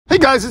Hey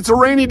guys, it's a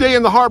rainy day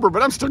in the harbor,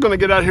 but I'm still going to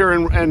get out here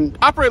and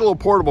operate a little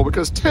portable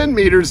because 10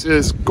 meters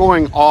is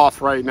going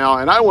off right now,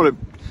 and I want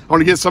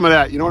to get some of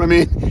that, you know what I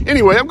mean?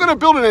 Anyway, I'm going to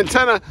build an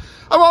antenna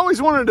I've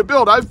always wanted to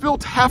build. I've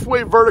built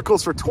half-wave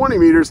verticals for 20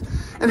 meters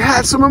and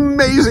had some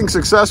amazing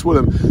success with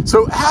them.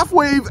 So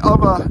half-wave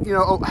of a,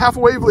 half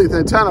wavelength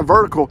antenna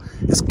vertical,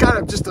 it's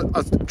got just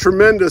a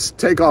tremendous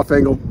takeoff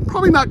angle.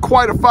 Probably not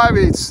quite a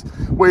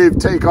 5/8 wave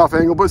takeoff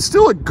angle, but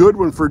still a good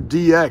one for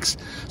DX.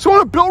 So I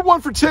want to build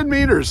one for 10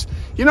 meters.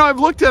 You know, I've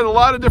looked at a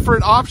lot of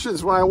different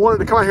options when I wanted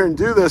to come out here and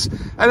do this,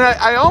 and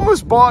I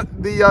almost bought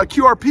the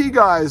QRP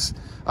guys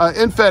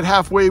Efhw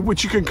half wave,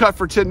 which you can cut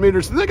for 10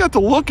 meters. And they got to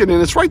looking,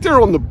 and it's right there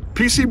on the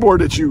PC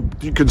board that you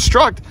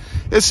construct.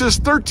 It says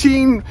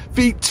 13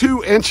 feet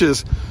 2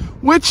 inches,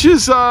 which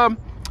is,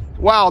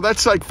 wow,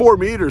 that's like 4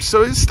 meters.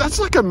 So that's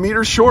like a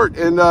meter short.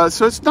 And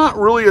so it's not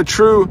really a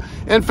true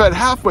Efhw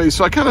half wave.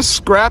 So I kind of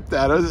scrapped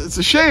that. It's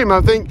a shame.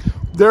 I think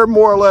they're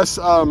more or less,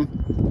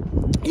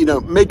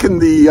 making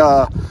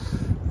the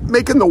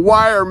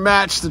wire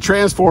match the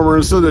transformer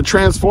instead of the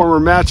transformer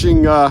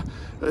matching, the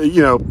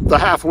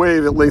half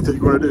wave at length that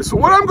you're going to do. So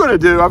what I'm going to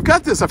do, I've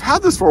got this, I've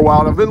had this for a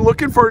while, and I've been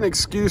looking for an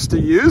excuse to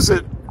use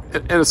it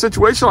in a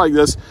situation like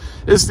this,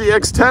 is the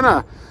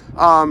X-tenna.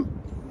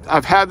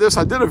 I've had this,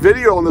 I did a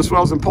video on this when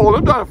I was in Poland.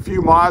 I've done a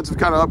few mods, I've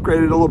kind of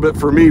upgraded a little bit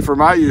for me, for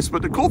my use.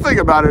 But the cool thing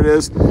about it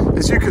is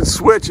you can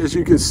switch, as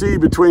you can see,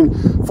 between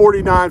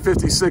 49,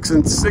 56,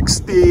 and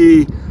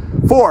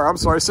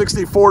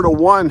 64 to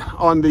 1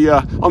 on the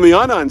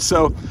unun.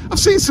 So I've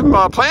seen some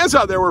plans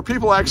out there where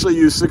people actually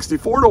use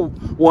 64 to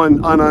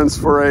 1 ununs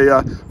for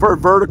a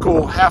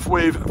vertical half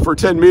wave for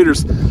 10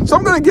 meters. So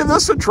I'm going to give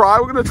this a try.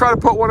 We're going to try to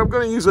put one. I'm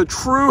going to use a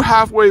true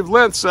half wave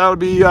length. So that'll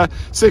be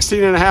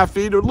 16.5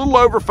 feet, a little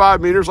over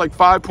 5 meters, like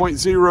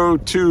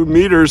 5.02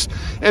 meters.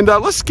 And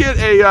let's get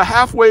a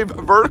half wave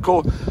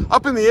vertical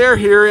up in the air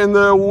here in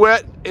the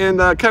wet and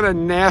kind of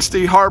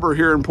nasty harbor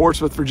here in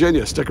Portsmouth,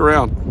 Virginia. Stick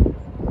around.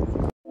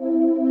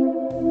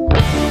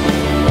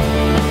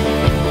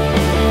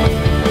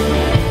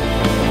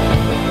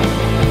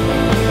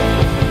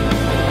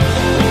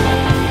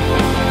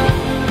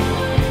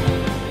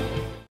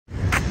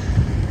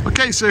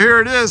 Okay, so here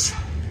it is.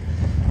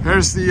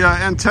 There's the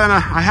antenna.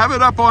 I have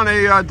it up on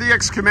a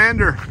DX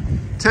Commander,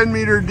 10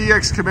 meter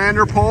DX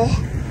Commander pole.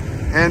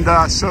 And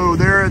so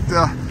there at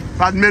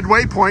about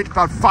midway point,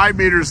 about 5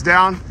 meters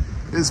down,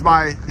 is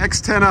my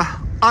X-tenna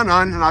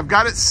unun, and I've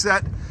got it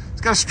set.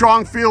 It's got a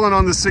strong feeling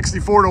on the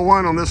 64 to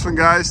 1 on this one,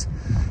 guys.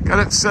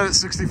 Got it set at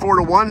 64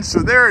 to 1. So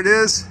there it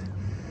is.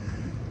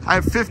 I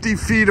have 50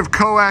 feet of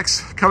coax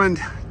coming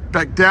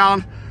back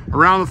down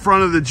around the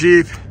front of the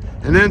Jeep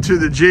and into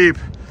the Jeep.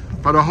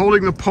 But I'm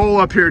holding the pole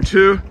up here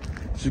too.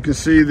 As you can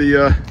see,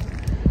 I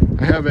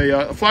have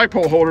a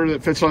flagpole holder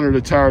that fits under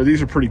the tower.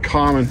 These are pretty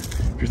common.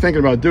 If you're thinking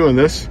about doing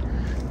this,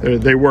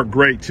 they work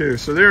great too.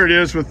 So there it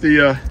is with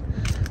the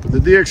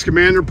DX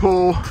Commander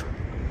pole.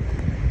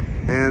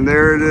 And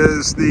there it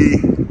is, the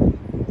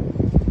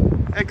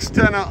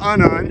X-tenna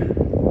unun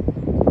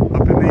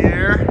up in the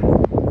air,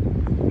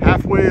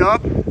 halfway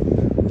up.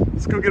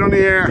 Let's go get on the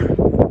air.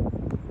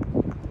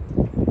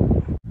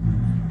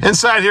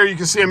 Inside here, you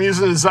can see I'm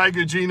using the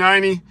Zygo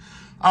G90.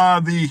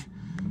 The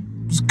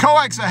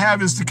coax I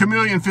have is the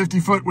Chameleon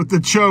 50-foot with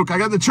the choke. I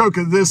got the choke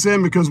at this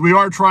end because we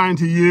are trying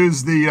to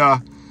use the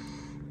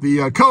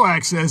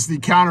coax as the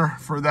counter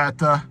for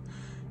that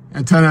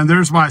antenna. And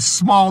there's my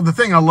small, the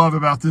thing I love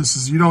about this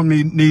is you don't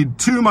need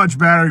too much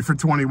battery for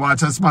 20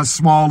 watts. That's my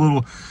small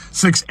little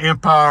 6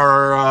 amp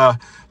hour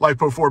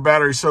LiPo 4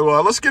 battery.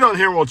 So let's get on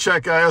here and we'll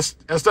check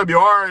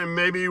SWR, and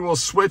maybe we'll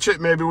switch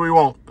it, maybe we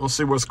won't. We'll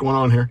see what's going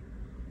on here.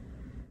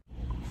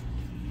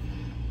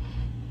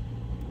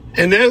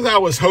 And as I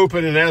was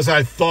hoping and as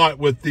I thought,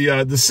 with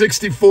the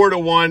 64 to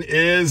 1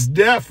 is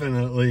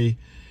definitely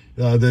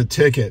the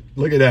ticket.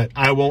 Look at that.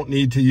 I won't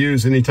need to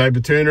use any type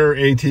of tuner,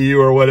 ATU,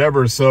 or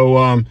whatever.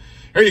 So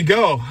there you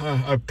go.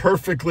 A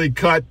perfectly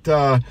cut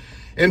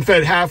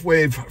Efhw half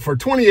wave for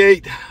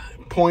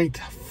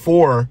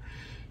 28.4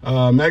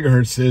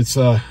 megahertz.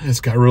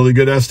 It's got really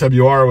good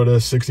SWR with a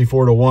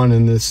 64 to 1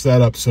 in this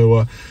setup.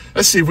 So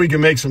let's see if we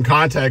can make some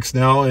contacts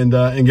now and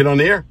get on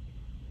the air.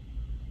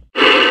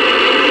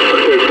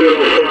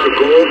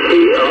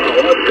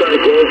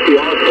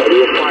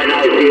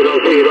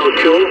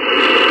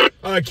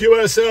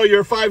 QSL,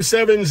 you're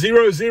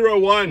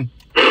 57001.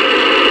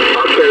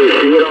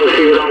 Okay,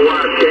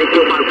 001. Thank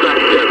you, my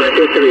friend.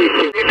 73.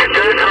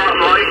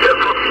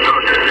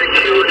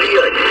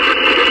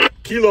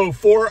 Kilo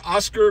 4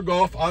 Oscar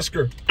Golf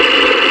Oscar.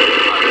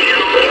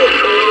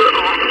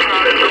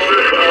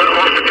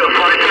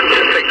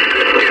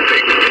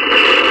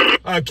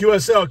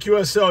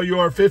 QSL, you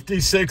are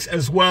 56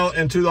 as well,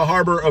 into the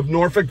harbor of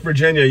Norfolk,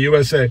 Virginia,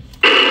 USA.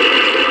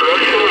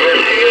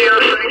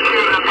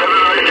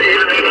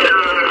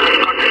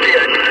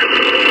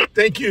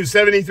 Thank you,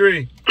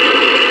 73.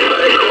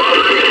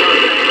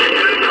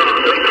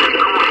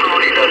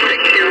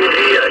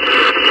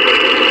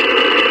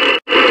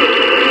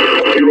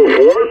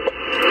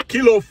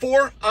 Kilo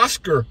 4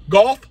 Oscar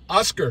Golf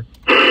Oscar.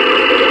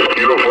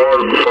 Kilo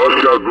 4,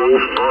 Oscar,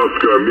 Golf,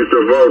 Oscar.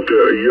 Mr.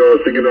 Walter, your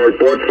signal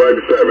report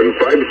 57.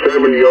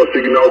 57, your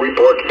signal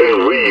report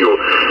in Rio.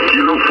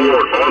 Kilo 4,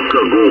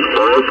 Oscar, Golf,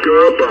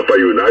 Oscar. Papa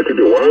United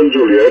 1,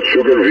 Juliet,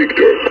 Sugar,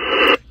 Victor.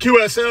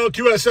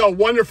 QSL,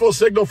 wonderful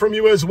signal from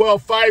you as well.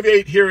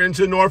 5-8 here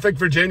into Norfolk,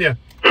 Virginia.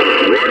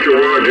 Roger,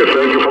 Roger.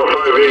 Thank you for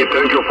 5-8.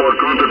 Thank you for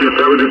contact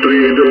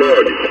 73 in the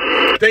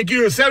log. Thank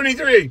you,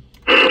 73.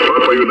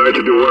 Papa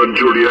United 1,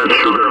 Juliet,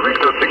 Sugar,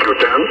 Victor,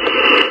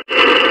 CQ10.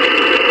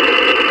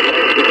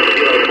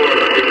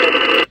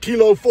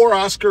 Kilo 4,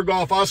 Oscar,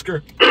 Golf,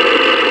 Oscar.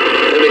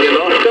 Living in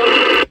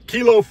Oscar?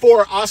 Kilo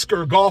 4,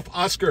 Oscar, Golf,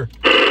 Oscar.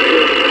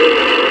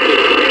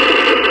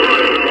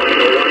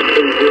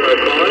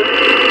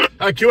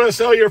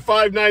 QSL, your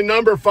 5-9,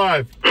 number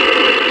 5. Kilo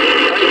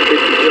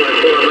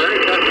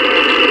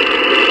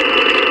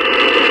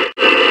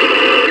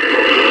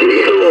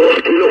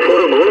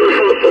 4,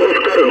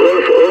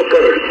 Golf,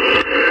 Oscar.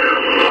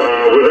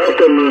 Good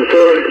afternoon,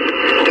 sir.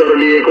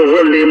 Charlie Echo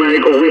 1 Lima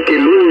Echo Wiki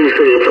Luis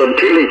from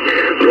Chile.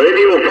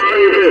 Radio 5,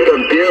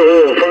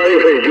 Santiago 5,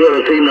 you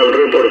are signal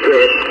report,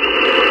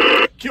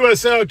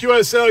 sir.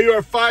 QSL, you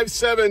are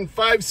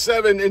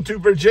 5757 into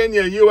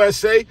Virginia,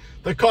 USA.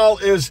 The call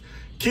is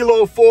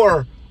Kilo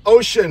 4,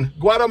 Ocean,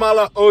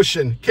 Guatemala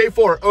Ocean,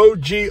 K4,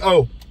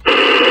 OGO.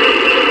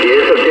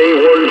 Yes, okay,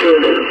 Walter.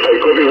 I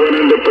copy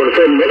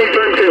 100%. Many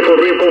thanks for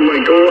report, my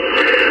call.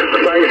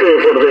 Thanks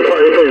for the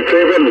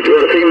 557.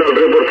 Your signal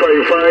report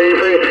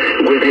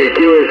 55 with the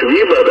QSB,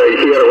 but I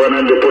hear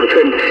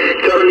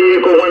 100%. Charlie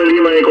Echo 1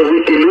 Lima Echo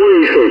Wiki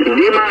Luis.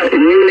 Lima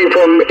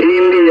Uniform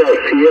India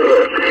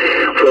Sierra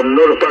from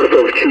north part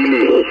of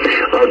Chile.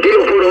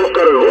 Kilo 4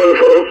 Oscar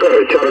Golf Oscar.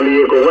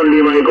 Charlie Echo 1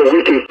 Lima Echo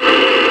Wiki.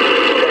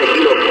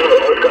 Kilo 4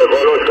 Oscar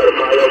Golf Oscar.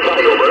 Fire,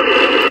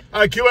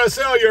 over.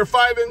 QSL, you're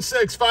 5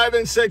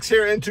 and 6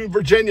 here into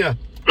Virginia.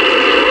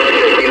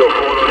 Kilo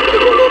 4 Oscar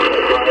Golf Oscar.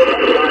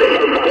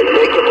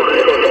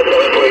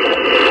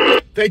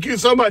 Thank you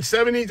so much,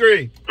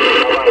 73.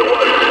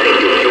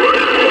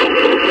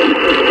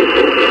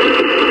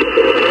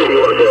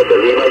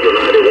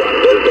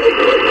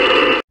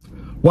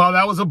 Wow,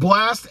 that was a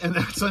blast, and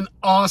that's an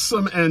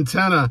awesome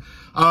antenna.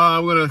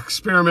 I'm going to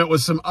experiment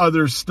with some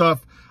other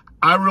stuff.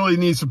 I really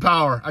need some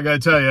power, I got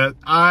to tell you.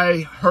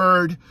 I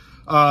heard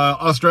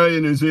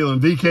Australia, New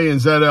Zealand, VK and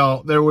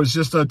ZL, there was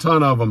just a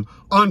ton of them.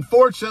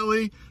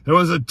 Unfortunately, there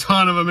was a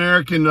ton of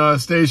American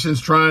stations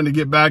trying to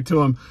get back to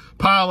them.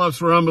 Pile-ups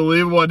were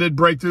unbelievable. I did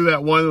break through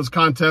that one. It was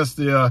contest,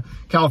 the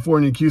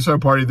California QSO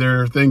party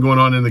there, thing going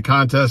on in the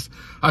contest.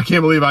 I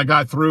can't believe I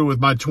got through with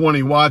my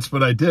 20 watts,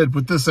 but I did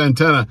with this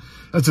antenna.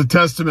 That's a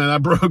testament. I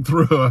broke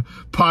through a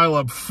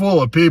pile-up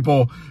full of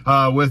people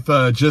with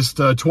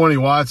just 20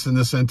 watts in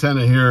this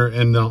antenna here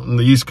on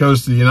the East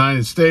Coast of the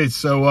United States.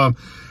 So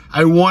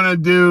I want to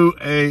do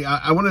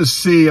I want to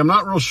see, I'm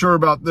not real sure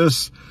about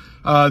this,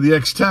 the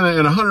X-tenna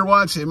and 100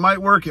 watts. It might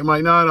work, it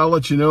might not. I'll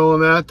let you know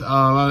on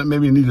that.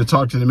 Maybe you need to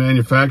talk to the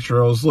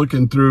manufacturer. I was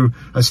looking through,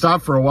 I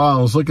stopped for a while.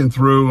 I was looking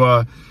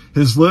through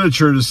his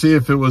literature to see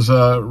if it was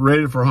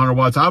rated for 100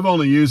 watts. I've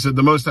only used it,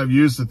 the most I've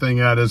used the thing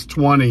at is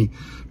 20,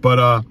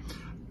 but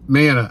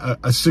man, a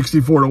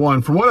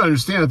 64-to-1. From what I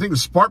understand, I think the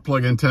spark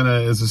plug antenna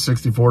is a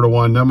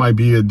 64-to-1. That might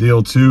be a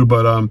deal too,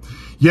 but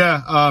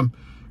yeah,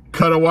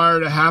 cut a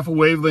wire to half a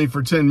wavelength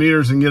for 10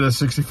 meters and get a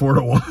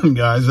 64-to-1,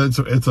 guys.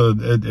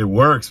 It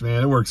works,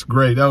 man. It works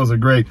great. That was a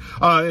great.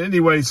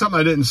 Anyway, something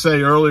I didn't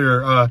say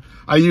earlier.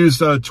 I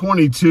used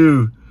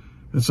 22.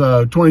 It's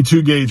a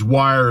 22 gauge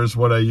wire is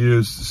what I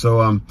used.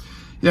 So,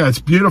 yeah, it's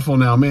beautiful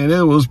now, man.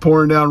 It was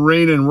pouring down,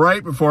 raining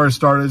right before I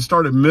started. It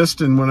started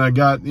misting when I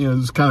got, it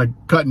was kind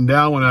of cutting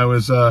down when I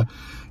was,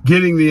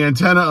 getting the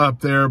antenna up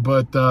there,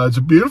 but it's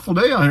a beautiful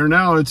day out here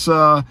now. It's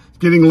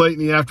getting late in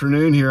the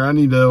afternoon here. I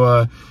need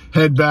to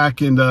head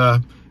back and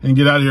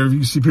get out of here. If you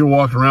can see people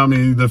walking around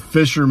me, the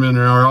fishermen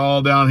are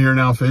all down here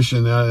now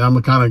fishing.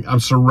 I'm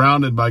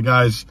surrounded by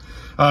guys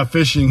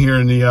fishing here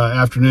in the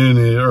afternoon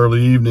and the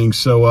early evening.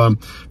 So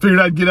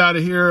figured I'd get out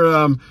of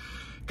here,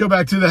 go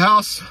back to the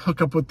house,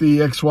 hook up with the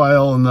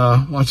XYL and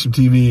watch some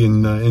TV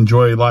and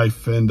enjoy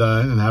life and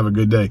have a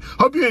good day.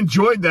 Hope you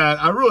enjoyed that.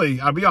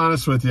 I'll be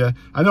honest with you.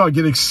 I know I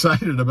get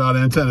excited about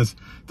antennas.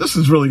 This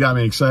has really got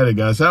me excited,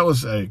 guys. That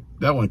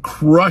one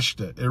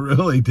crushed it. It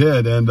really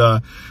did. And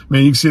man,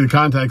 you can see the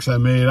contacts I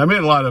made. I made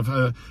a lot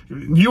of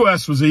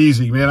US was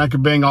easy, man. I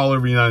could bang all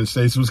over the United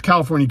States. It was a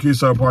California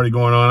QSO party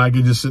going on. I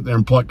could just sit there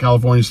and pluck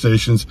California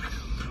stations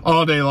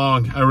all day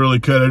long. I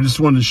really could. I just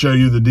wanted to show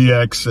you the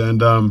DX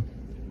and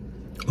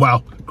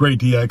wow, great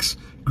DX,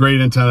 great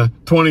antenna,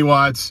 20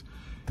 watts.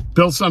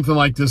 Built something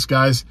like this,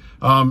 guys.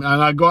 And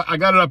I got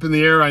it up in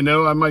the air. I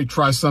know I might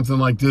try something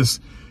like this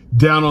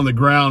down on the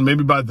ground,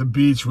 maybe by the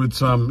beach with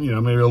some,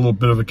 maybe a little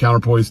bit of a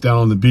counterpoise down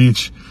on the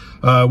beach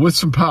with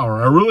some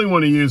power. I really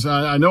want to use,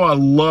 I know I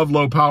love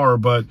low power,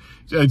 but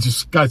I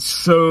just got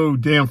so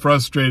damn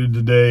frustrated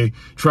today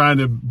trying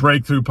to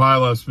break through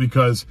pileups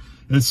because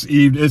it's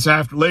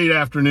late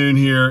afternoon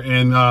here,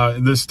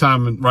 and this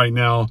time right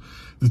now,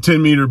 the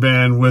 10 meter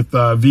band with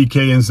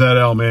VK and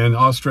ZL, man.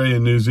 Australia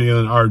and New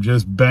Zealand are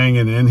just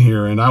banging in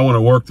here, and I want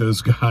to work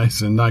those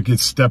guys and not get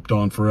stepped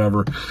on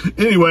forever.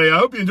 Anyway, I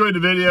hope you enjoyed the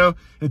video.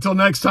 Until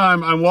next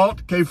time, I'm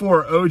Walt,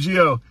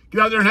 K4OGO.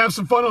 Get out there and have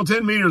some fun on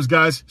 10 meters,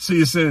 guys. See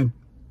you soon.